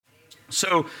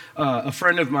A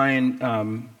friend of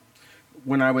mine,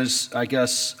 when I was,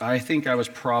 I think I was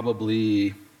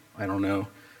probably, I don't know,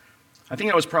 I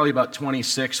think I was probably about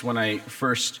 26 when I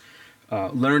first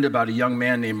learned about a young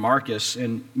man named Marcus.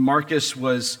 And Marcus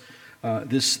was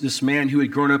this man who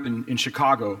had grown up in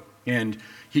Chicago. And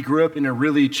he grew up in a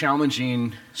really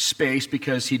challenging space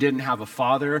because he didn't have a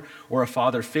father or a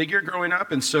father figure growing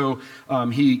up. And so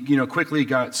he, quickly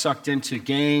got sucked into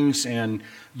gangs and,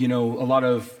 a lot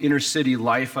of inner city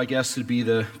life, I guess would be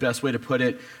the best way to put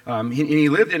it. And he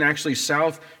lived in actually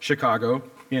South Chicago.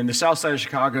 And the south side of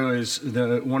Chicago is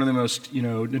one of the most,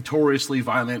 notoriously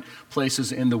violent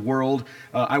places in the world.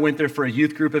 I went there for a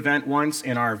youth group event once,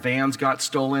 and our vans got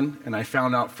stolen. And I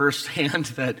found out firsthand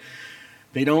that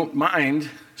they don't mind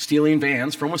stealing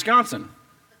vans from Wisconsin.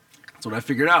 That's what I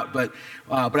figured out. But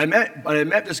I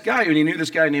met this guy, and he knew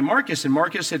this guy named Marcus, and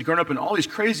Marcus had grown up in all these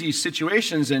crazy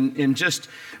situations, and just,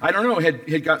 I don't know,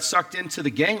 had got sucked into the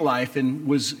gang life, and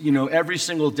was, every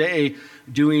single day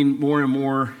doing more and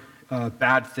more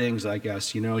bad things, I guess.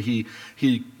 He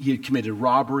had committed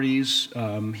robberies.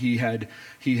 He had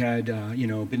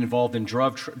been involved in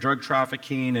drug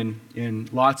trafficking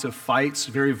and lots of fights.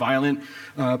 Very violent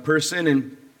person.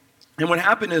 And what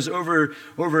happened is over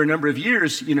a number of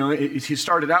years, he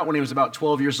started out when he was about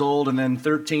 12 years old, and then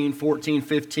 13, 14,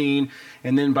 15,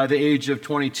 and then by the age of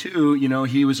 22,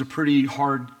 he was a pretty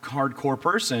hardcore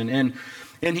person.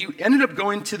 And he ended up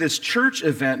going to this church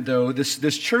event, though.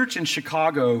 This church in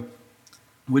Chicago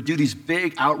would do these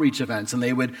big outreach events, and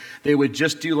they would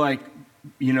just do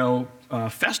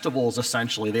festivals,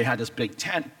 essentially. They had this big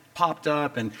tent popped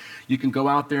up, and you can go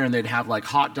out there, and they'd have like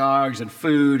hot dogs and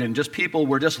food, and just people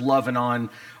were just loving on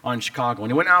Chicago.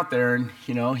 And he went out there, and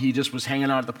he just was hanging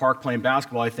out at the park playing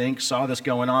basketball, I think, saw this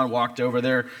going on, walked over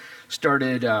there,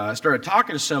 started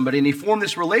talking to somebody, and he formed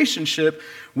this relationship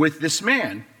with this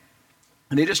man.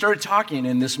 And they just started talking,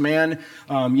 and this man,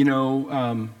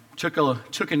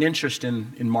 took an interest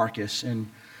in Marcus. And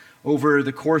over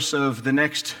the course of the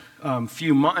next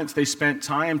few months, they spent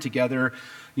time together.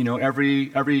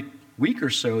 Every week or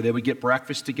so, they would get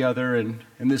breakfast together, and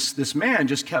this man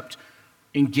just kept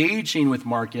engaging with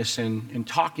Marcus and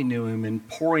talking to him and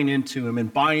pouring into him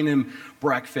and buying him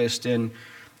breakfast and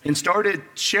started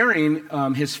sharing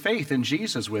his faith in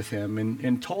Jesus with him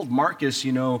and told Marcus,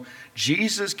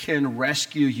 Jesus can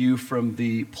rescue you from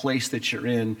the place that you're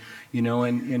in,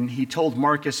 and he told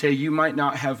Marcus, hey, you might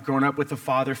not have grown up with a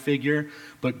father figure,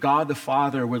 but God the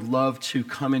Father would love to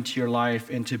come into your life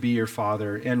and to be your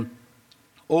father. And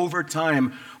over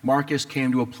time, Marcus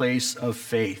came to a place of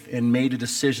faith and made a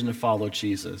decision to follow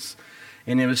Jesus.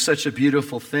 And it was such a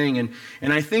beautiful thing.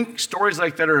 And I think stories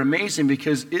like that are amazing,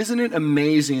 because isn't it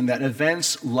amazing that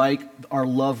events like our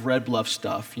Love Red Bluff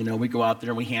stuff, we go out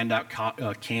there and we hand out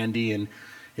candy, and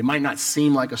it might not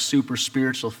seem like a super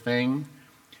spiritual thing,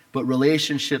 but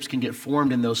relationships can get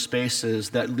formed in those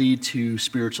spaces that lead to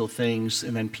spiritual things,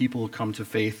 and then people come to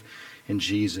faith in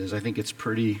Jesus. I think it's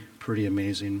pretty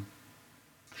amazing.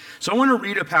 So I want to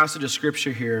read a passage of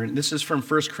scripture here, and this is from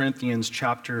 1 Corinthians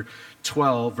chapter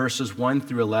 12, verses 1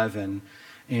 through 11.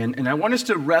 And I want us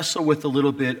to wrestle with a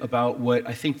little bit about what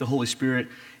I think the Holy Spirit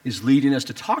is leading us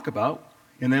to talk about,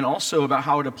 and then also about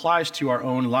how it applies to our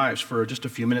own lives for just a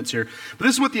few minutes here. But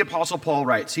this is what the Apostle Paul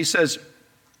writes. He says,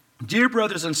 "Dear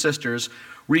brothers and sisters,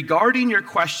 regarding your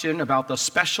question about the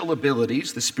special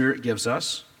abilities the Spirit gives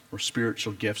us," or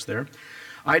spiritual gifts there,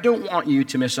 "I don't want you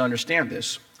to misunderstand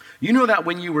this. You know that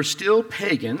when you were still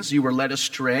pagans, you were led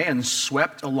astray and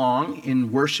swept along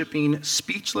in worshiping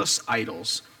speechless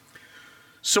idols.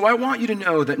 So I want you to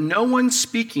know that no one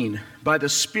speaking by the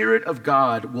Spirit of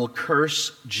God will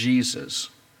curse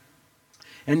Jesus.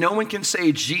 And no one can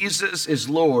say Jesus is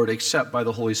Lord except by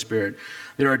the Holy Spirit.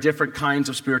 There are different kinds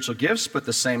of spiritual gifts, but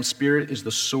the same Spirit is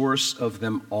the source of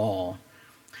them all.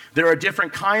 There are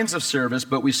different kinds of service,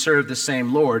 but we serve the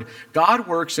same Lord. God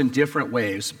works in different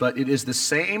ways, but it is the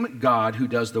same God who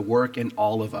does the work in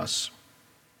all of us.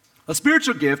 A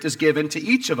spiritual gift is given to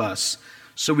each of us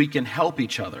so we can help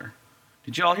each other."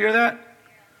 Did you all hear that?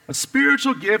 A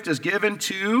spiritual gift is given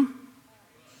to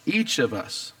each of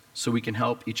us so we can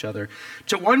help each other.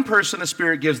 To one person, the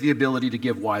Spirit gives the ability to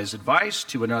give wise advice.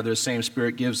 To another, the same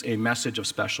Spirit gives a message of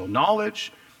special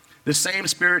knowledge. The same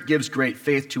Spirit gives great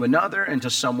faith to another, and to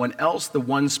someone else, the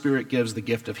one Spirit gives the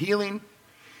gift of healing.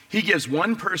 He gives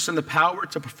one person the power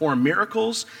to perform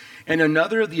miracles, and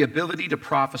another the ability to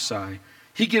prophesy.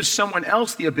 He gives someone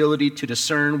else the ability to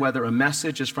discern whether a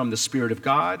message is from the Spirit of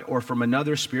God or from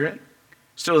another spirit.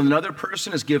 Still another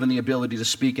person is given the ability to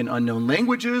speak in unknown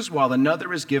languages, while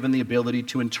another is given the ability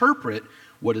to interpret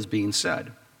what is being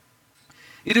said.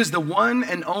 It is the one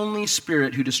and only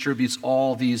Spirit who distributes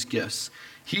all these gifts.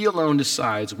 He alone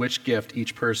decides which gift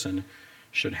each person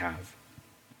should have.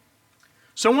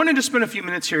 So I wanted to spend a few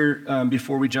minutes here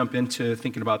before we jump into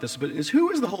thinking about this, but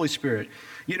who is the Holy Spirit?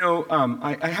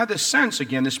 I had this sense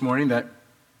again this morning that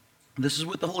this is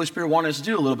what the Holy Spirit wanted us to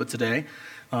do a little bit today,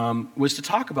 was to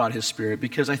talk about his Spirit,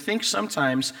 because I think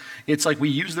sometimes it's like we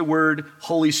use the word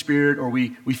Holy Spirit, or we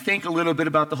think a little bit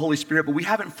about the Holy Spirit, but we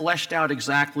haven't fleshed out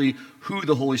exactly who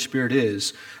the Holy Spirit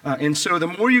is. And so the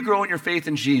more you grow in your faith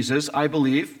in Jesus, I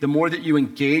believe, the more that you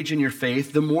engage in your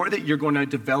faith, the more that you're going to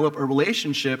develop a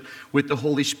relationship with the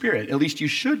Holy Spirit. At least you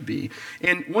should be.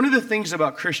 And one of the things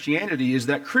about Christianity is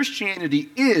that Christianity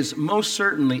is most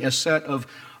certainly a set of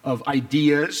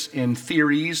ideas and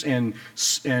theories and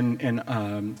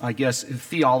I guess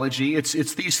theology.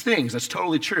 It's these things. That's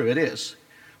totally true. It is.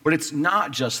 But it's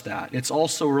not just that. It's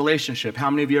also a relationship.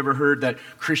 How many of you ever heard that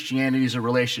Christianity is a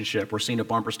relationship, or seen a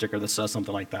bumper sticker that says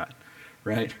something like that,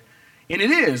 right? And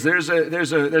it is.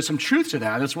 There's some truth to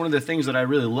that. That's one of the things that I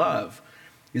really love,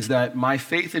 is that my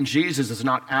faith in Jesus is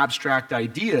not abstract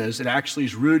ideas. It actually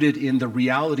is rooted in the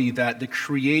reality that the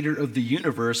creator of the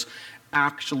universe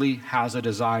actually has a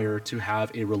desire to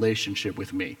have a relationship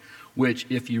with me, which,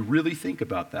 if you really think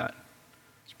about that,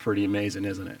 it's pretty amazing,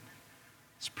 isn't it?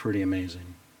 It's pretty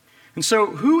amazing. And so,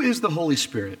 who is the Holy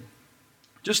Spirit?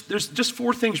 There's just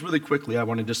four things really quickly I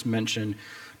want to just mention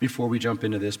before we jump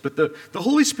into this. But the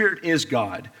Holy Spirit is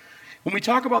God. When we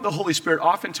talk about the Holy Spirit,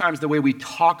 oftentimes the way we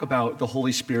talk about the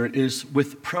Holy Spirit is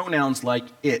with pronouns like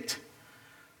it.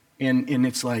 And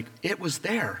it's like, it was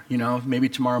there, maybe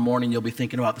tomorrow morning you'll be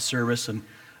thinking about the service and,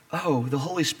 oh, the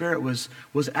Holy Spirit was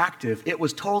active. It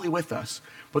was totally with us.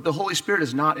 But the Holy Spirit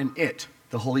is not an it.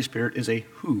 The Holy Spirit is a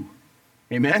who.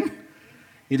 Amen?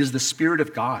 It is the Spirit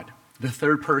of God, the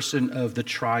third person of the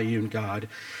triune God.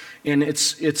 And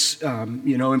it's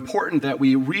important that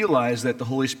we realize that the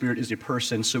Holy Spirit is a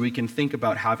person, so we can think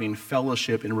about having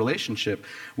fellowship and relationship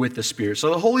with the Spirit. So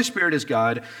the Holy Spirit is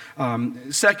God.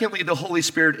 Secondly, the Holy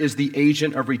Spirit is the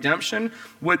agent of redemption.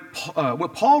 What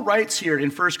Paul writes here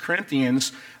in 1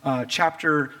 Corinthians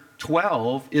chapter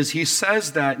 12 is he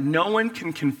says that no one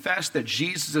can confess that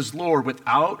Jesus is Lord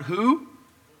without who?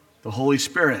 The Holy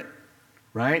Spirit,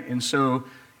 right? And so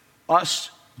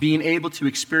us being able to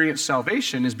experience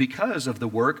salvation is because of the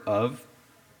work of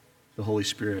the Holy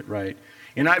Spirit, right?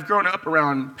 And I've grown up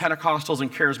around Pentecostals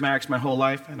and charismatics my whole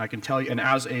life, and I can tell you, and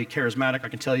as a charismatic, I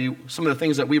can tell you some of the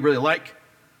things that we really like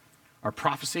are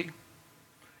prophecy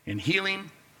and healing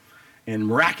and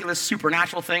miraculous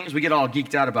supernatural things. We get all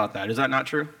geeked out about that. Is that not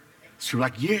true? So we're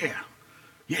like,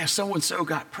 yeah, so-and-so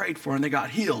got prayed for and they got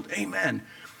healed. Amen.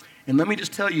 And let me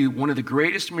just tell you, one of the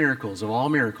greatest miracles of all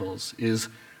miracles is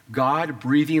God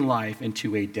breathing life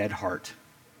into a dead heart.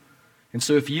 And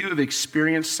so if you have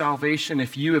experienced salvation,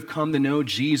 if you have come to know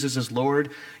Jesus as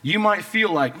Lord, you might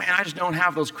feel like, man, I just don't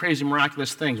have those crazy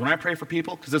miraculous things. When I pray for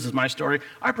people, because this is my story,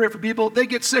 I pray for people, they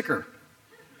get sicker.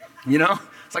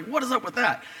 It's like, what is up with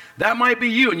that? That might be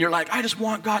you, and you're like, I just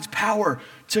want God's power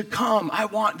to come. I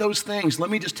want those things. Let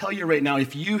me just tell you right now,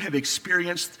 if you have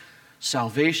experienced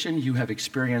salvation, you have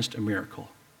experienced a miracle.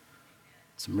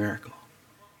 It's a miracle.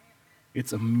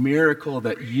 It's a miracle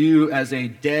that you, as a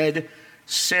dead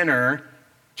sinner,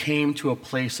 came to a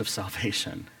place of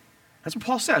salvation. That's what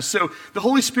Paul says. So the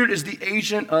Holy Spirit is the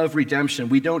agent of redemption.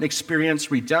 We don't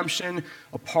experience redemption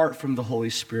apart from the Holy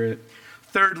Spirit.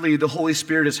 Thirdly, the Holy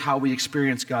Spirit is how we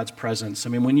experience God's presence. I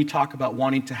mean, when you talk about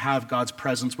wanting to have God's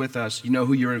presence with us, you know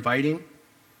who you're inviting?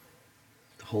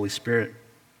 The Holy Spirit.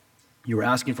 You were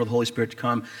asking for the Holy Spirit to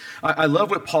come. I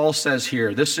love what Paul says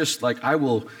here. This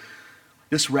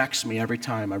wrecks me every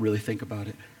time I really think about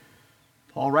it.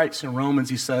 Paul writes in Romans,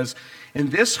 he says,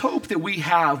 and this hope that we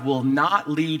have will not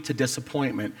lead to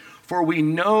disappointment, for we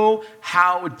know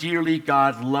how dearly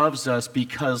God loves us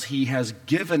because he has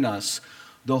given us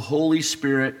the Holy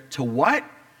Spirit to what?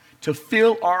 To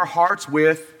fill our hearts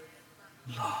with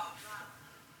love.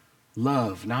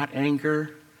 Love, not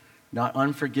anger, not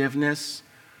unforgiveness,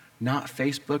 not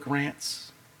Facebook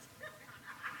rants.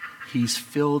 He's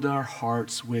filled our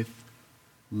hearts with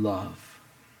love.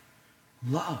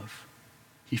 Love.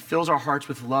 He fills our hearts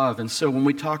with love. And so when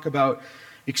we talk about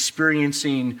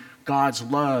experiencing God's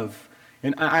love,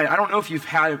 and I don't know if you've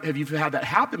had that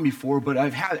happen before, but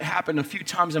I've had it happen a few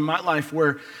times in my life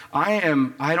where I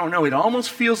don't know, it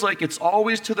almost feels like it's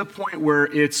always to the point where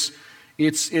it's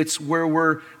where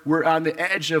we're on the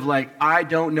edge of like, I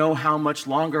don't know how much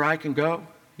longer I can go.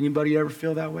 Anybody ever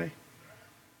feel that way?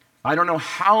 I don't know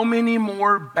how many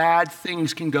more bad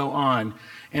things can go on.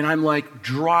 And I'm like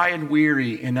dry and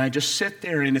weary. And I just sit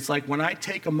there. And it's like when I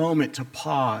take a moment to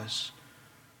pause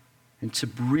and to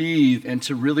breathe and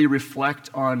to really reflect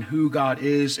on who God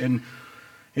is and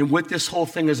what this whole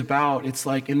thing is about. It's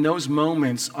like in those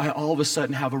moments, I all of a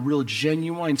sudden have a real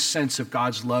genuine sense of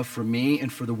God's love for me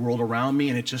and for the world around me.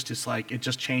 And it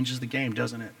just changes the game,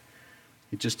 doesn't it?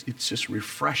 It's just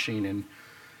refreshing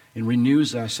and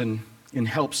renews us and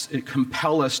helps it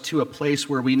compel us to a place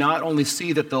where we not only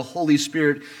see that the Holy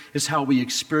Spirit is how we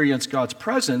experience God's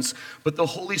presence, but the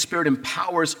Holy Spirit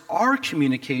empowers our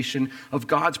communication of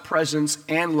God's presence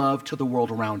and love to the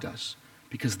world around us,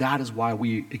 because that is why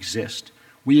we exist.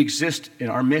 We exist in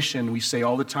our mission, we say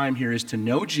all the time here, is to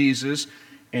know Jesus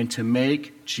and to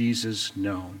make Jesus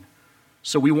known.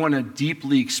 So we want to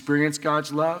deeply experience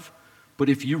God's love, but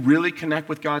if you really connect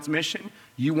with God's mission,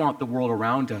 you want the world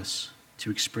around us to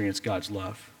experience God's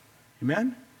love.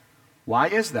 Amen? Why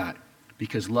is that?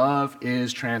 Because love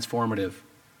is transformative.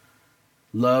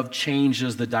 Love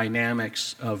changes the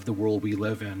dynamics of the world we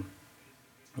live in.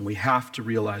 And we have to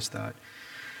realize that.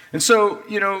 And so,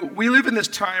 we live in this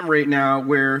time right now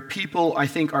where people, I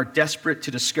think, are desperate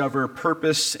to discover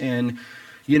purpose, and,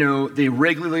 they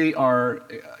regularly are,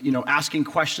 asking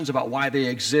questions about why they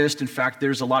exist. In fact,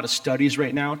 there's a lot of studies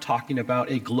right now talking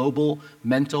about a global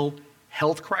mental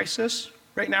health crisis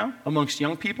right now amongst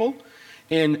young people.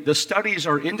 And the studies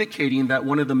are indicating that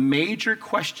one of the major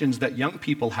questions that young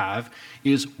people have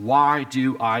is, why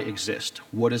do I exist?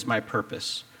 What is my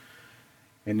purpose?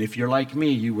 And if you're like me,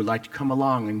 you would like to come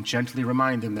along and gently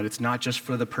remind them that it's not just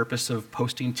for the purpose of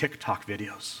posting TikTok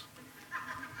videos.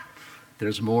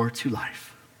 There's more to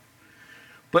life.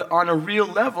 But on a real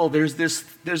level, there's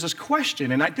this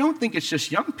question, and I don't think it's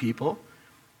just young people.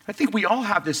 I think we all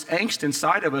have this angst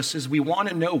inside of us, is we want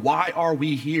to know, why are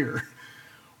we here?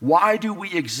 Why do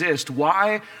we exist?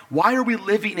 Why are we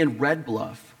living in Red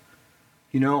Bluff?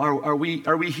 Are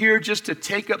we here just to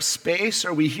take up space?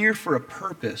 Are we here for a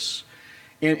purpose?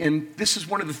 And this is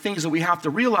one of the things that we have to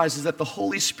realize, is that the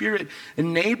Holy Spirit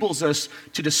enables us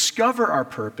to discover our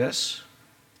purpose.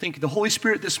 I think the Holy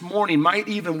Spirit this morning might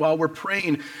even, while we're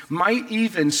praying, might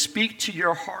even speak to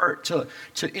your heart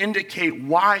to indicate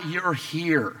why you're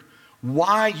here,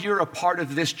 why you're a part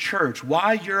of this church,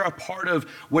 why you're a part of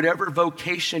whatever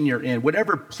vocation you're in,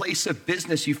 whatever place of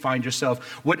business you find yourself,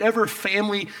 whatever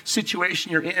family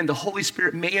situation you're in. The Holy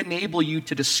Spirit may enable you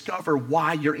to discover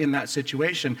why you're in that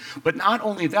situation. But not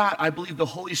only that, I believe the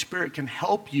Holy Spirit can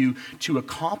help you to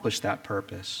accomplish that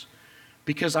purpose.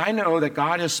 Because I know that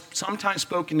God has sometimes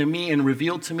spoken to me and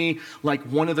revealed to me, like,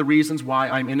 one of the reasons why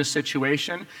I'm in a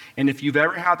situation. And if you've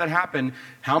ever had that happen,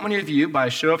 how many of you, by a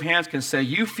show of hands, can say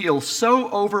you feel so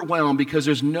overwhelmed because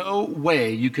there's no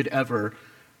way you could ever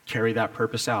carry that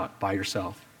purpose out by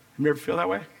yourself? Have you ever feel that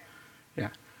way?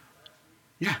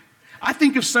 Yeah. I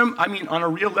think on a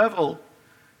real level,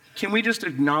 can we just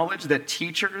acknowledge that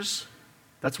teachers,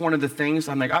 that's one of the things,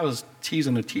 I was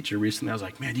teasing a teacher recently. I was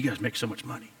like, man, you guys make so much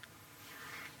money.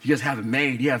 You guys have it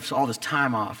made. You have all this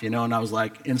time off, And I was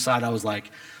like, inside I was like,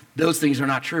 those things are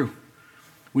not true.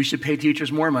 We should pay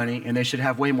teachers more money, and they should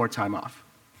have way more time off.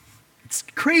 It's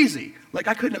crazy.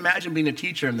 I couldn't imagine being a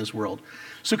teacher in this world.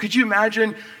 So could you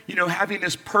imagine, having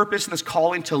this purpose and this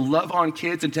calling to love on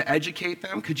kids and to educate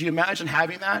them? Could you imagine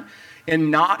having that and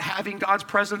not having God's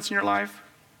presence in your life?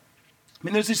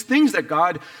 There's these things that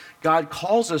God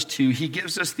calls us to. He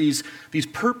gives us these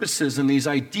purposes and these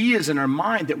ideas in our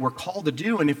mind that we're called to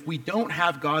do. And if we don't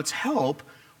have God's help,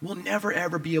 we'll never,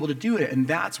 ever be able to do it. And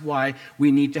that's why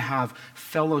we need to have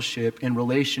fellowship and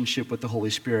relationship with the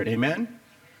Holy Spirit. Amen?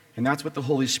 And that's what the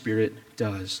Holy Spirit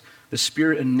does. The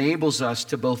Spirit enables us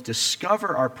to both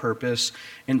discover our purpose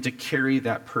and to carry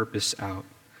that purpose out.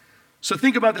 So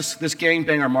think about this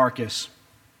gangbanger Marcus.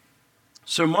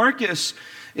 So Marcus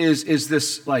is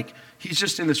this, he's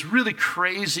just in this really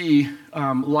crazy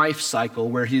life cycle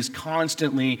where he's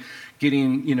constantly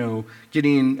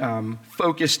getting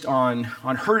focused on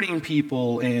hurting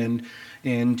people and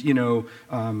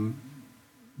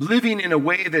living in a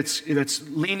way that's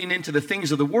leaning into the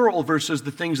things of the world versus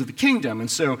the things of the kingdom.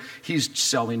 And so he's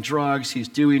selling drugs, he's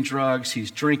doing drugs, he's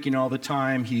drinking all the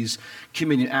time, he's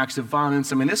committing acts of violence.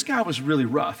 This guy was really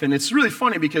rough. And it's really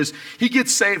funny because he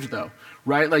gets saved, though,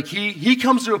 right? He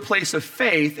comes to a place of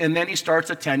faith, and then he starts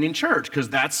attending church, because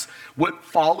that's what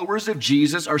followers of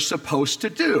Jesus are supposed to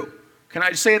do. Can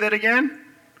I say that again?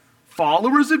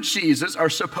 Followers of Jesus are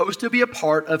supposed to be a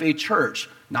part of a church,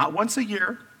 not once a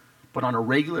year, but on a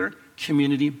regular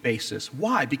community basis.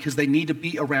 Why? Because they need to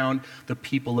be around the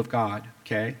people of God,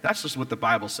 okay? That's just what the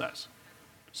Bible says.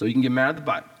 So you can get mad at the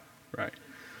Bible, right?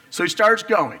 So he starts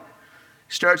going,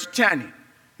 he starts attending,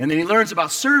 And then he learns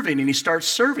about serving, and he starts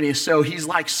serving. And so he's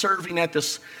like serving at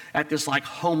this like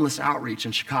homeless outreach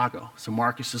in Chicago. So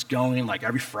Marcus is going like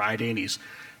every Friday, and he's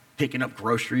picking up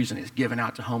groceries, and he's giving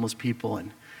out to homeless people.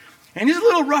 And he's a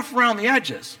little rough around the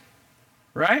edges,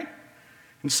 right?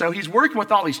 And so he's working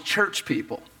with all these church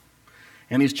people.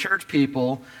 And these church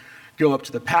people go up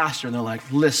to the pastor, and they're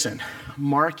like, listen,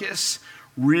 Marcus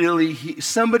really,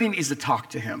 somebody needs to talk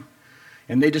to him.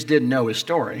 And they just didn't know his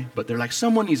story, but they're like,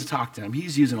 someone needs to talk to him.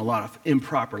 He's using a lot of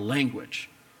improper language.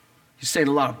 He's saying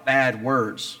a lot of bad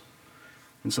words.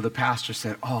 And so the pastor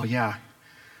said, oh, yeah.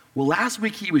 Well, last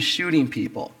week he was shooting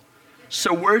people.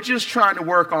 So we're just trying to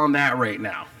work on that right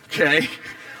now, okay?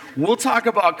 We'll talk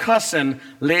about cussing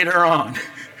later on,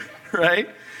 right?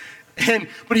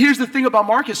 But here's the thing about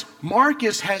Marcus.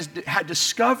 Marcus had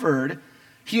discovered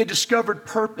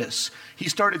purpose. He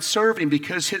started serving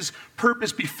because his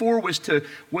purpose before was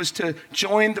to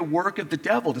join the work of the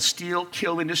devil, to steal,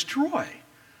 kill, and destroy.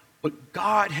 But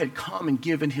God had come and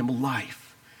given him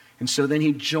life. And so then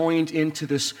he joined into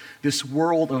this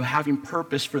world of having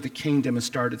purpose for the kingdom and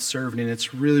started serving. And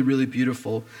it's really, really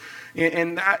beautiful.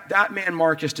 And that man,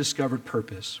 Marcus, discovered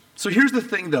purpose. So here's the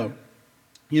thing, though.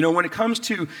 You know, when it comes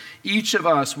to each of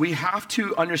us, we have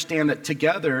to understand that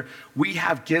together we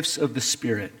have gifts of the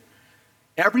Spirit.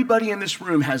 Everybody in this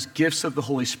room has gifts of the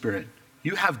Holy Spirit.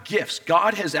 You have gifts.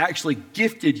 God has actually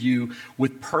gifted you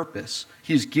with purpose.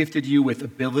 He's gifted you with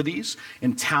abilities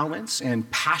and talents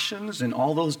and passions and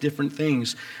all those different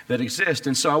things that exist.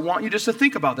 And so I want you just to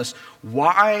think about this.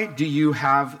 Why do you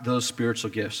have those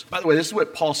spiritual gifts? By the way, this is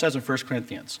what Paul says in 1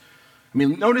 Corinthians. I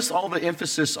mean, notice all the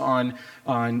emphasis on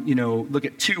look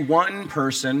at to one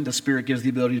person, the Spirit gives the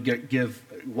ability to give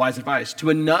wise advice. To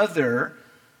another,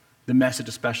 the message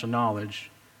of special knowledge.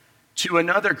 To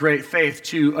another, great faith.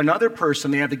 To another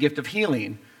person, they have the gift of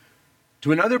healing.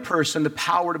 To another person, the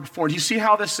power to perform. Do you see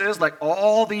how this is? Like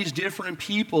all these different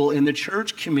people in the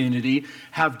church community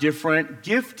have different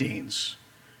giftings,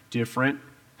 different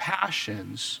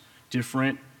passions,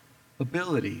 different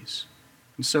abilities.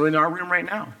 And so in our room right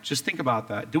now, just think about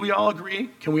that. Do we all agree?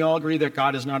 Can we all agree that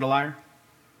God is not a liar?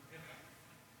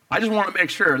 I just want to make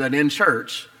sure that in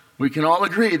church, we can all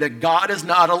agree that God is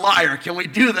not a liar. Can we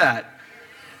do that?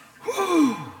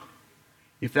 Whew.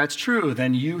 If that's true,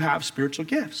 then you have spiritual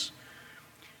gifts.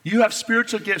 You have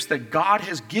spiritual gifts that God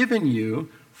has given you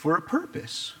for a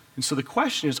purpose. And so the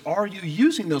question is, are you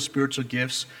using those spiritual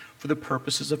gifts for the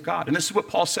purposes of God? And this is what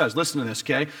Paul says. Listen to this,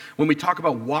 okay? When we talk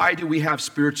about why do we have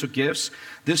spiritual gifts,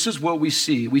 this is what we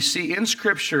see. We see in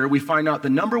Scripture, we find out the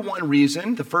number one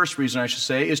reason, the first reason I should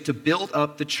say, is to build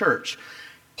up the church.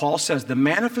 Paul says the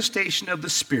manifestation of the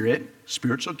Spirit,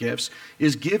 spiritual gifts,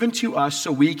 is given to us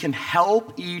so we can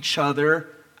help each other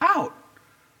out.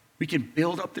 We can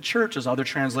build up the church, as other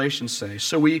translations say.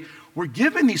 So we're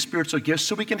given these spiritual gifts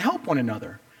so we can help one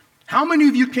another. How many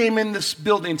of you came in this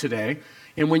building today,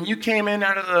 and when you came in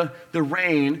out of the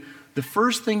rain, the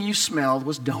first thing you smelled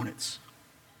was donuts?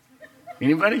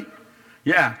 Anybody?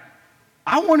 Yeah.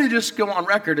 I want to just go on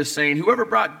record as saying whoever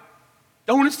brought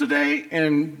donuts today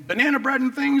and banana bread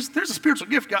and things, there's a spiritual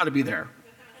gift got to be there.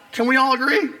 Can we all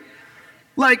agree?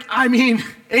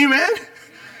 Amen?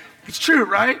 It's true,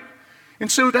 right?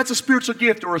 And so that's a spiritual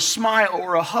gift, or a smile,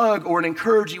 or a hug, or an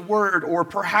encouraging word, or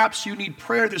perhaps you need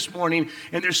prayer this morning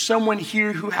and there's someone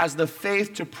here who has the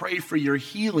faith to pray for your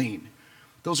healing.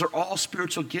 Those are all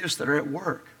spiritual gifts that are at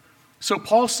work. So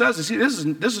Paul says,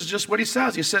 this is just what he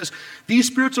says. He says, these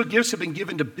spiritual gifts have been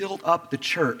given to build up the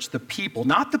church, the people,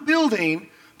 not the building,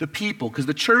 the people, because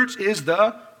the church is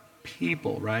the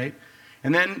people, right?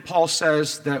 And then Paul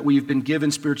says that we've been given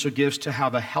spiritual gifts to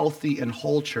have a healthy and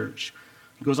whole church.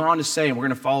 He goes on to say, and we're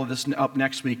going to follow this up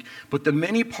next week, but the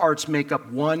many parts make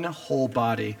up one whole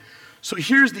body. So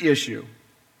here's the issue,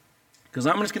 because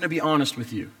I'm just going to be honest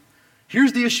with you.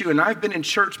 Here's the issue, and I've been in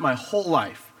church my whole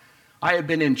life. I have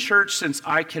been in church since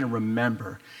I can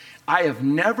remember. I have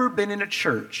never been in a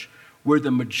church where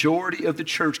the majority of the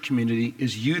church community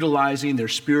is utilizing their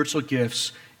spiritual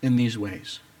gifts in these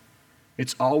ways.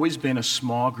 It's always been a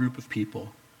small group of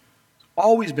people. It's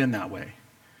always been that way.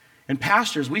 And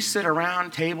pastors, we sit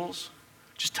around tables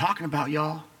just talking about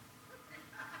y'all,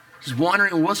 just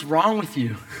wondering what's wrong with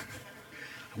you.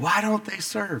 Why don't they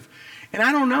serve? And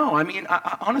I don't know.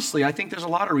 Honestly, I think there's a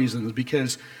lot of reasons,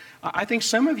 because I think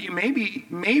some of you, maybe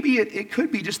it could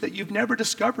be just that you've never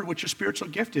discovered what your spiritual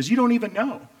gift is. You don't even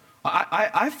know.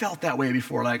 I felt that way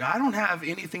before. Like, I don't have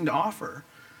anything to offer.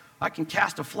 I can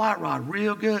cast a fly rod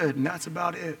real good, and that's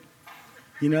about it.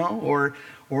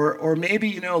 Or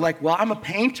maybe, well, I'm a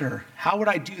painter. How would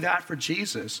I do that for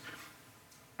Jesus?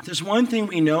 If there's one thing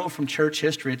we know from church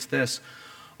history, it's this.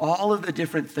 all of the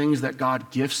different things that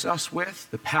God gifts us with,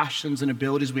 the passions and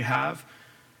abilities we have,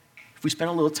 if we spend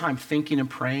a little time thinking and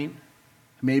praying,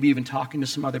 maybe even talking to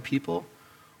some other people,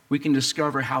 we can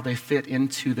discover how they fit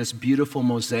into this beautiful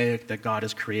mosaic that God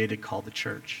has created called the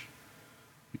church.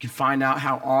 We can find out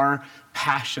how our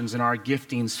passions and our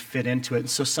giftings fit into it. And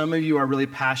so some of you are really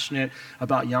passionate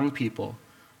about young people.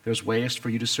 There's ways for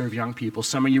you to serve young people.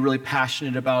 Some of you are really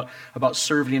passionate about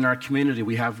serving in our community.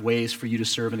 We have ways for you to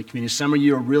serve in the community. Some of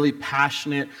you are really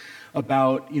passionate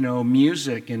about,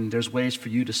 music, and there's ways for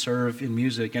you to serve in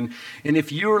music. And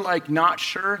if you're like not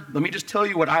sure, let me just tell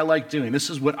you what I like doing. This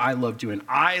is what I love doing.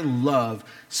 I love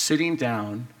sitting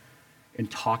down and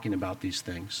talking about these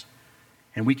things.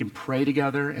 And we can pray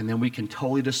together, and then we can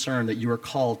totally discern that you are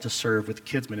called to serve with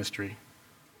kids ministry.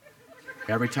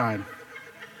 Every time.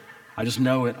 I just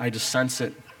know it. I just sense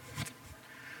it.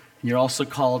 You're also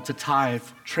called to tithe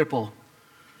triple.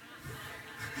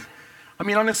 I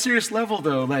mean, on a serious level,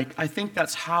 though, I think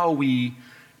that's how we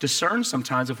discern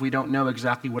sometimes if we don't know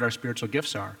exactly what our spiritual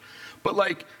gifts are.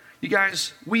 But you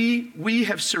guys, we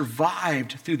have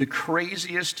survived through the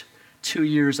craziest 2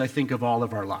 years, I think, of all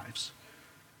of our lives.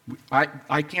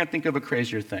 I can't think of a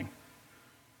crazier thing.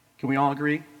 Can we all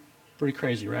agree? Pretty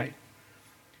crazy, right?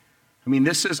 I mean,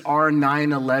 this is our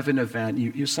 9/11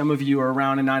 event. Some of you are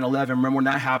around in 9/11. Remember when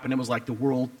that happened? It was like the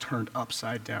world turned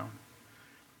upside down.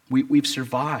 We've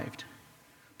survived.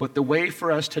 But the way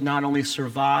for us to not only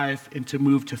survive and to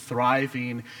move to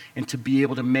thriving and to be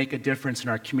able to make a difference in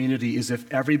our community is if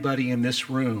everybody in this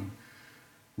room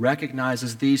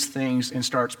recognizes these things and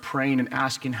starts praying and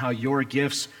asking how your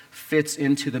gifts fits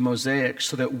into the mosaic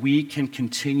so that we can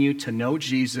continue to know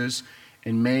Jesus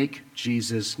and make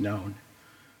Jesus known.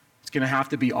 It's going to have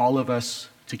to be all of us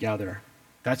together.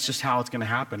 That's just how it's going to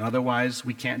happen. Otherwise,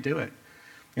 we can't do it.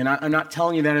 And I'm not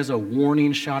telling you that as a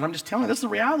warning shot. I'm just telling you that's the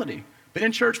reality. Been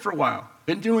in church for a while.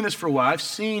 Been doing this for a while.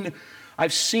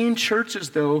 I've seen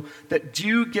churches, though, that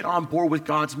do get on board with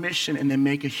God's mission and they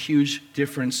make a huge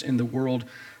difference in the world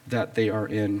that they are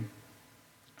in.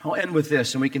 I'll end with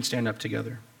this, and we can stand up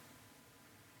together.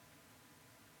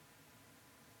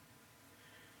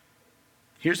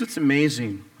 Here's what's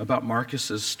amazing about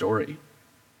Marcus's story.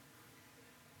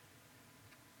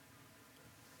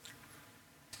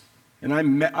 And I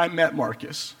met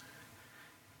Marcus.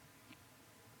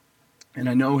 And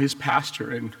I know his pastor.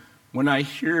 And when I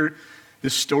hear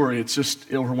this story, it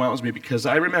overwhelms me because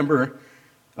I remember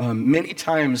many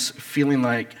times feeling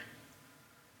like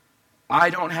I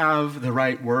don't have the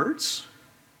right words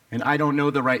and I don't know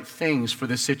the right things for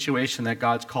the situation that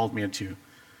God's called me into.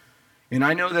 And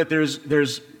I know that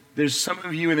there's some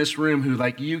of you in this room who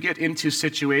you get into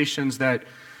situations that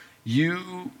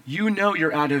you know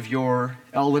you're out of your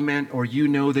element or you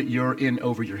know that you're in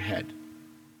over your head.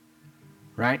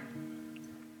 Right?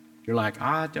 You're like,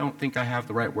 I don't think I have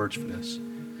the right words for this.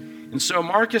 And so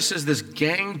Marcus is this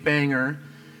gangbanger.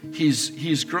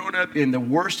 He's grown up in the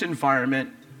worst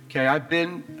environment. Okay,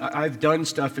 I've done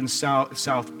stuff in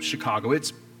South Chicago.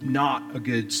 It's not a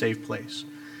good, safe place.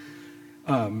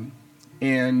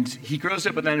 And he grows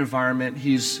up in that environment.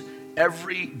 He's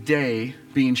every day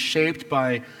being shaped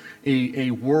by a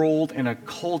world and a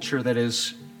culture that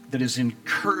is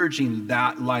encouraging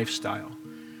that lifestyle.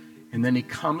 And then he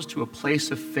comes to a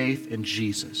place of faith in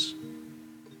Jesus.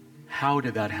 How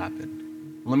did that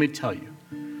happen? Let me tell you.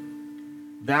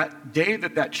 That day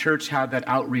that church had that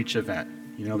outreach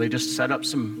event, they just set up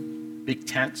some big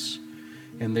tents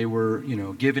and they were,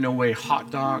 giving away hot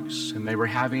dogs and they were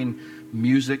having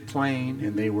music playing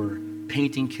and they were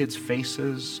painting kids'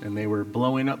 faces and they were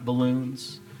blowing up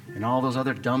balloons and all those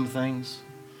other dumb things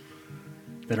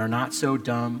that are not so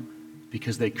dumb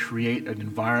because they create an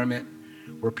environment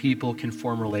where people can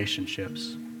form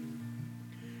relationships.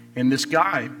 And this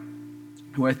guy,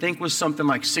 who I think was something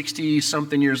like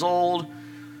 60-something years old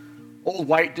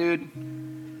white dude,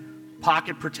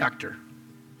 pocket protector.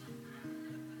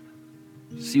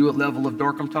 See what level of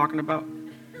dork I'm talking about?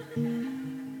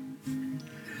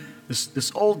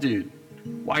 This old dude,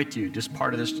 white dude, just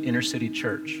part of this inner city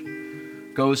church,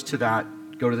 go to that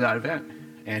event.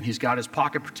 And he's got his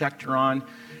pocket protector on.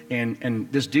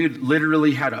 And this dude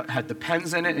literally had the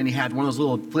pens in it, and he had one of those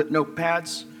little flip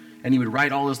notepads, and he would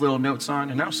write all his little notes on.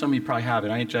 And now some of you probably have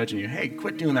it. I ain't judging you. Hey,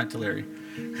 quit doing that to Larry.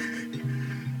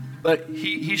 But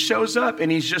he shows up, and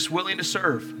he's just willing to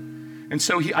serve. And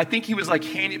so I think he was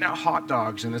handing out hot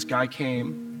dogs, and this guy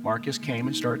Marcus came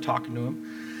and started talking to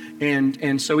him.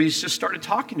 And so he just started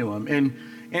talking to him.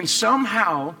 And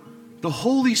somehow the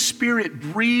Holy Spirit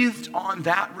breathed on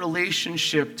that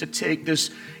relationship to take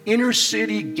this inner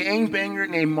city gangbanger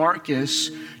named Marcus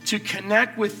to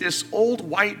connect with this old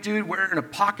white dude wearing a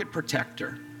pocket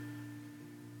protector.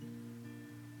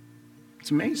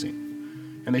 It's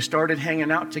amazing. And they started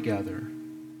hanging out together.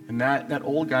 And that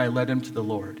old guy led him to the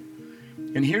Lord.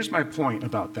 And here's my point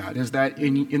about that, is that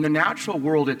in the natural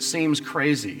world, it seems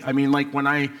crazy. I mean, like when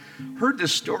I heard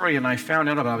this story and I found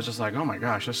out about it, I was just like, oh my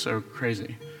gosh, that's so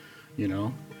crazy, you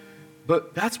know?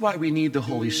 But that's why we need the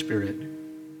Holy Spirit.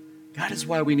 That is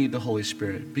why we need the Holy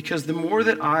Spirit. Because the more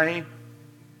that I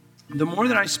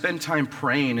spend time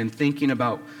praying and thinking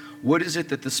about what is it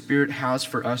that the Spirit has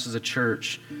for us as a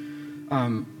church,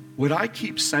 what I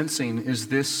keep sensing is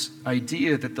this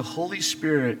idea that the Holy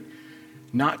Spirit,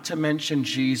 not to mention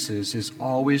Jesus, is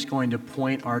always going to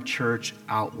point our church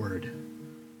outward.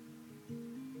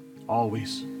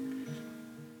 Always.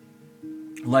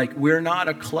 Like, we're not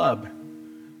a club.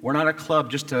 We're not a club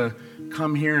just to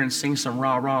come here and sing some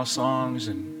rah-rah songs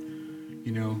and,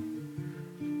 you know,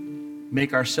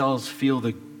 make ourselves feel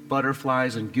the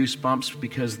butterflies and goosebumps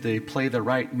because they play the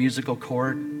right musical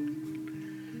chord.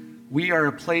 We are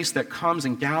a place that comes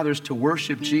and gathers to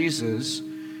worship Jesus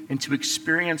and to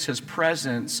experience his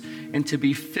presence and to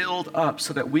be filled up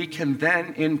so that we can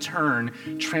then in turn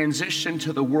transition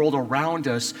to the world around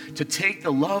us to take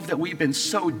the love that we've been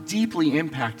so deeply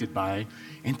impacted by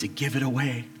and to give it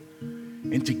away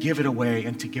and to give it away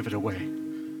and to give it away.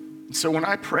 And so when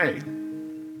I pray,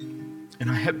 and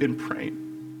I have been praying,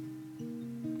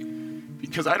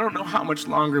 because I don't know how much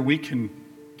longer we can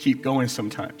keep going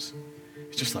sometimes.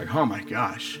 It's just like, oh my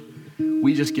gosh,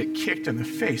 we just get kicked in the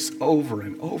face over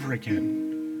and over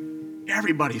again.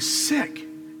 Everybody's sick.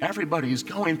 Everybody's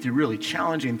going through really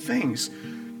challenging things.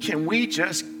 Can we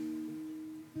just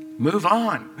move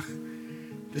on?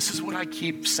 This is what I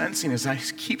keep sensing, is I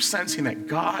keep sensing that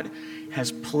God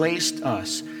has placed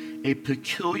us, a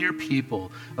peculiar people,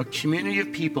 a community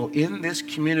of people in this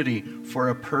community for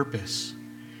a purpose.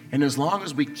 And as long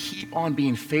as we keep on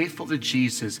being faithful to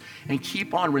Jesus and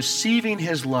keep on receiving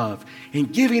his love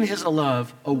and giving his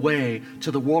love away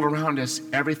to the world around us,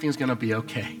 everything's going to be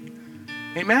okay.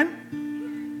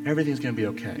 Amen? Everything's going to be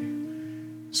okay.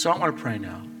 So I want to pray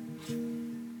now.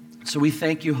 So we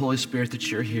thank you, Holy Spirit,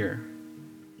 that you're here.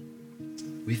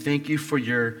 We thank you for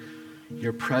your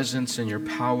presence and your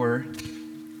power.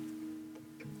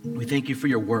 We thank you for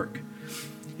your work.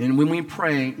 And when we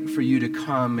pray for you to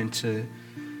come and to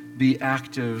be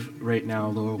active right now,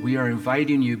 Lord, we are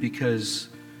inviting you because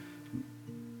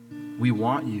we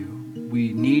want you,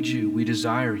 we need you, we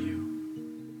desire you.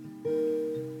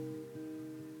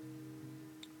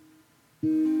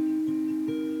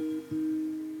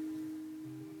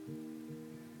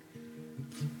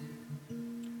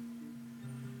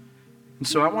 And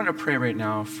so I want to pray right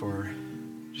now for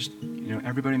just,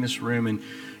 everybody in this room. And,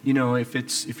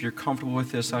 if you're comfortable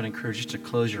with this, I'd encourage you to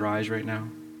close your eyes right now.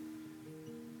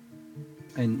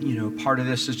 And, part of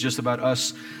this is just about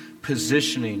us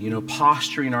positioning,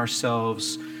 posturing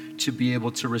ourselves to be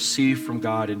able to receive from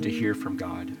God and to hear from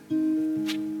God.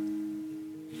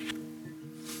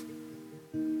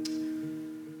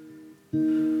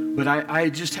 But I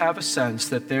just have a sense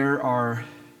that there are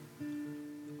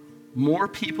more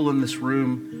people in this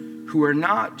room who are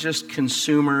not just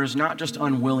consumers, not just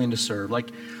unwilling to serve.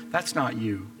 Like, that's not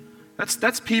you.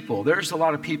 That's people. There's a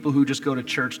lot of people who just go to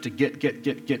church to get.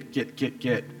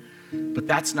 But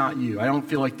that's not you. I don't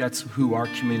feel like that's who our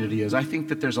community is. I think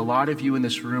that there's a lot of you in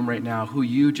this room right now who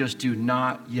you just do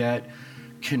not yet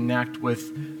connect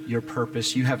with your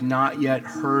purpose. You have not yet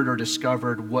heard or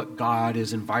discovered what God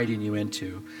is inviting you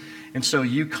into. And so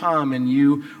you come and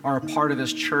you are a part of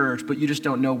this church, but you just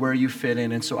don't know where you fit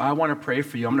in. And so I want to pray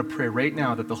for you. I'm going to pray right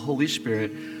now that the Holy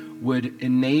Spirit would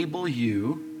enable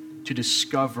you to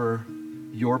discover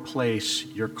your place,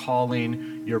 your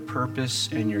calling, your purpose,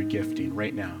 and your gifting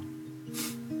right now.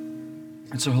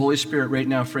 And so Holy Spirit, right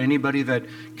now, for anybody that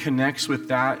connects with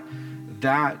that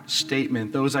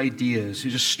statement, those ideas,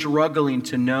 who's just struggling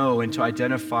to know and to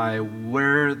identify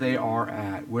where they are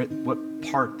at, what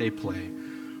part they play,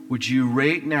 would you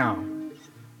right now,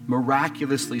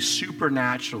 miraculously,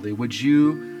 supernaturally, would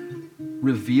you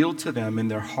reveal to them in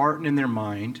their heart and in their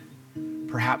mind,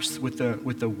 perhaps with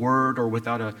a word or with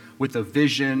a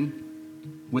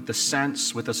vision, with a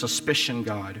sense, with a suspicion,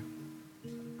 God,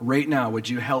 right now, would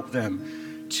you help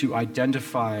them to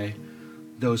identify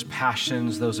those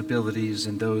passions, those abilities,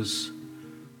 and those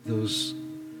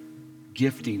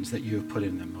giftings that you have put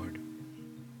in them, Lord?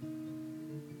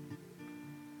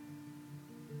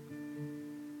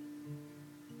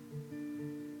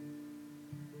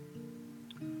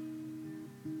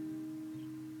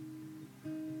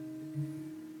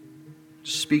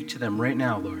 speak to them right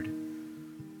now, Lord.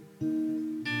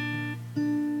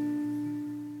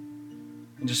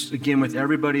 And just again, with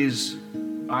everybody's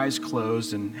eyes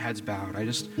closed and heads bowed,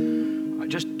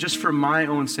 just for my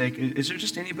own sake, is there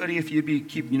just anybody, if you'd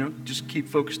just keep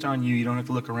focused on you don't have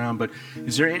to look around, but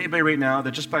is there anybody right now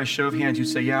that just by a show of hands you'd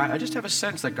say, yeah, I just have a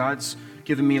sense that God's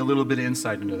given me a little bit of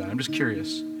insight into that. I'm just curious.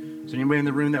 Is there anybody in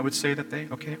the room that would say that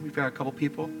okay, we've got a couple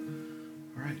people.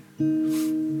 All right.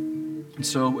 And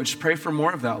so just pray for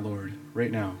more of that, Lord, right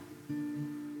now.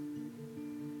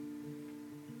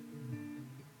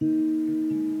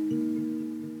 And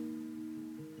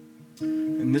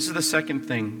this is the second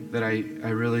thing that I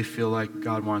really feel like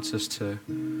God wants us to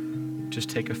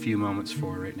just take a few moments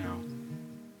for right now.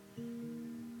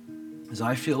 Is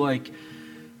I feel like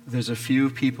there's a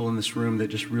few people in this room that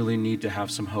just really need to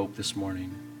have some hope this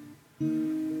morning.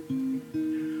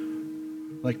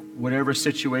 Like whatever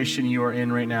situation you are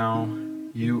in right now,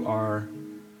 you are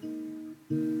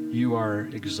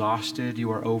exhausted,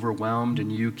 you are overwhelmed, and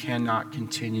you cannot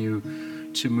continue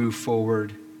to move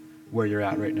forward where you're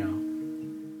at right now.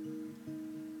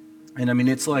 And I mean,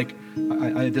 it's like,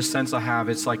 this sense I have,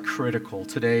 it's like critical.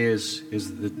 Today is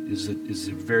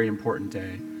a very important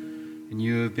day. And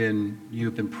you have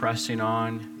been pressing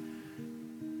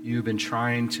on. You've been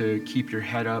trying to keep your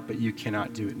head up, but you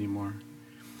cannot do it anymore.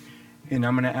 And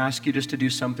I'm going to ask you just to do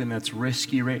something that's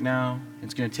risky right now.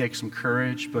 It's going to take some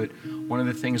courage, but one of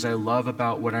the things I love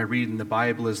about what I read in the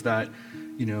Bible is that,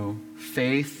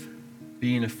 faith,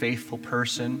 being a faithful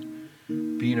person,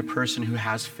 being a person who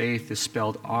has faith is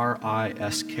spelled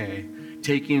R-I-S-K.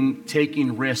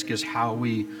 Taking risk is how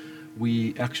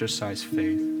we exercise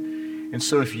faith. And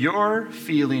so if you're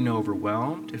feeling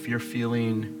overwhelmed, if you're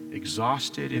feeling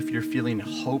exhausted, if you're feeling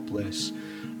hopeless,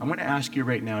 I'm going to ask you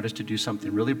right now just to do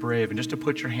something really brave and just to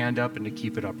put your hand up and to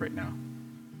keep it up right now.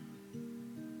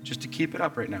 Just to keep it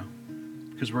up right now.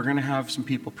 Because we're going to have some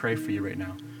people pray for you right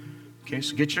now. Okay,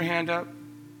 so get your hand up.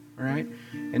 All right?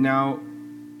 And now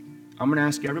I'm going to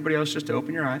ask everybody else just to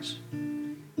open your eyes.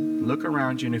 Look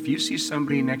around you. And if you see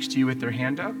somebody next to you with their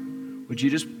hand up, would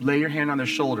you just lay your hand on their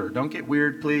shoulder? Don't get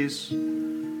weird, please.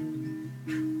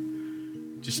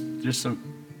 There's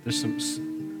some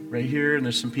right here, and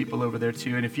there's some people over there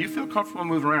too. And if you feel comfortable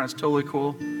moving around, it's totally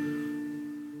cool.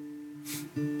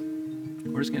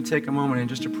 We're just going to take a moment and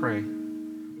just to pray.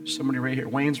 There's somebody right here.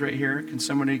 Wayne's right here. Can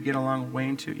somebody get along with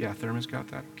Wayne too? Yeah, Thurman's got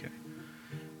that. Okay.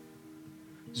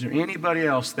 Is there anybody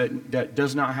else that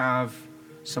does not have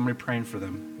somebody praying for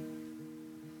them?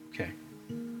 Okay.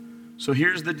 So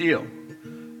here's the deal.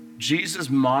 Jesus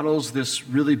models this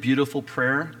really beautiful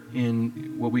prayer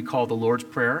in what we call the Lord's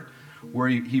Prayer, where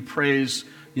he prays,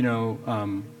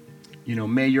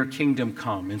 may your kingdom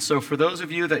come. And so for those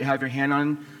of you that have your hand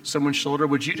on someone's shoulder,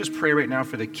 would you just pray right now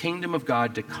for the kingdom of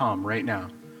God to come right now?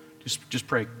 Just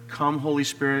pray, come Holy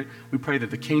Spirit. We pray that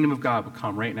the kingdom of God will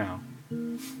come right now.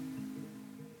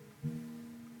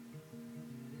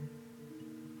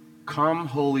 Come,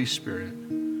 Holy Spirit.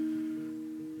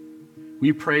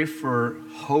 We pray for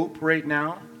hope right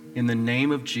now in the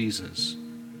name of Jesus.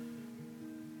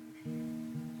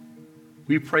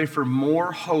 We pray for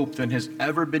more hope than has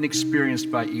ever been experienced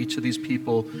by each of these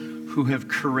people who have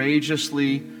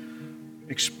courageously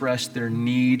expressed their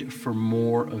need for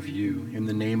more of you in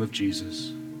the name of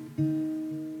Jesus.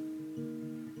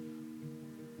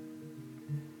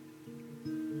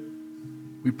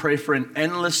 We pray for an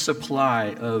endless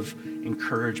supply of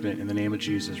encouragement in the name of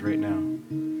Jesus right now.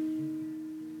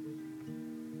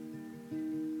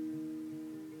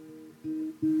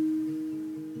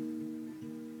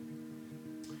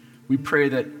 We pray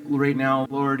that right now,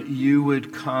 Lord, you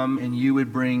would come and you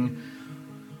would bring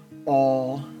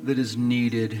all that is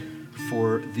needed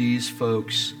for these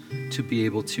folks to be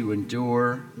able to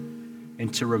endure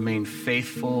and to remain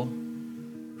faithful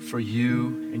for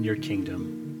you and your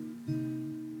kingdom.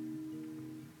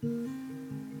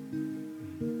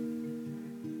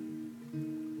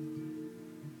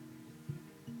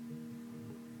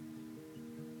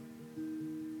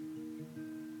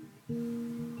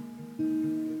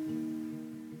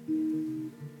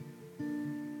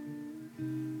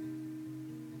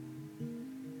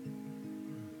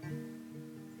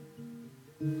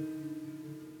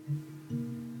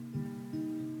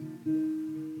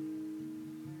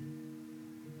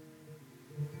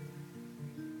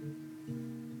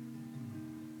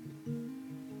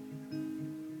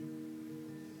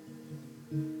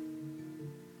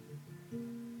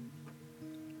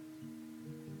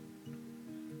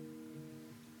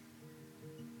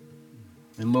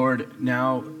 And Lord,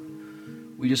 now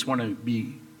we just want to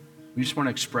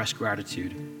express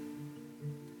gratitude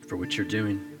for what you're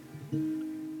doing.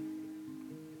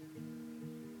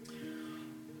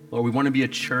 Lord, we want to be a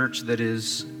church that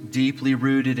is deeply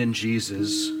rooted in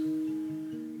Jesus,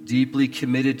 deeply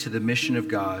committed to the mission of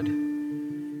God,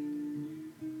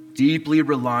 deeply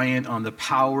reliant on the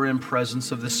power and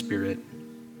presence of the Spirit,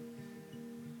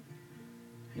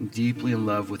 and deeply in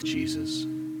love with Jesus.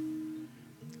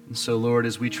 And so, Lord,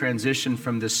 as we transition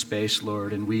from this space,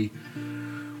 Lord, and we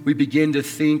begin to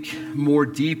think more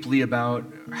deeply about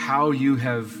how you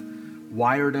have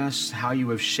wired us, how you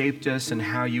have shaped us, and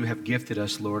how you have gifted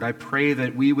us, Lord, I pray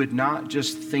that we would not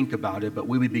just think about it, but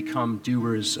we would become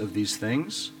doers of these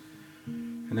things,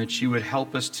 and that you would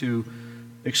help us to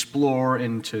explore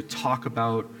and to talk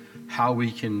about how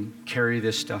we can carry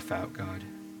this stuff out, God.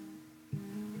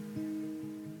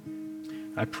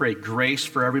 I pray grace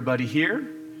for everybody here.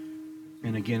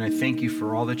 And again, I thank you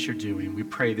for all that you're doing. We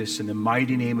pray this in the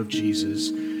mighty name of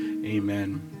Jesus.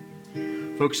 Amen.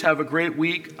 Folks, have a great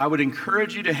week. I would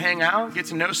encourage you to hang out, get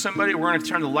to know somebody. We're going to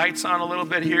turn the lights on a little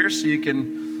bit here so you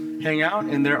can hang out.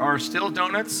 And there are still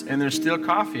donuts and there's still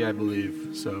coffee, I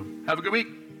believe. So have a good week.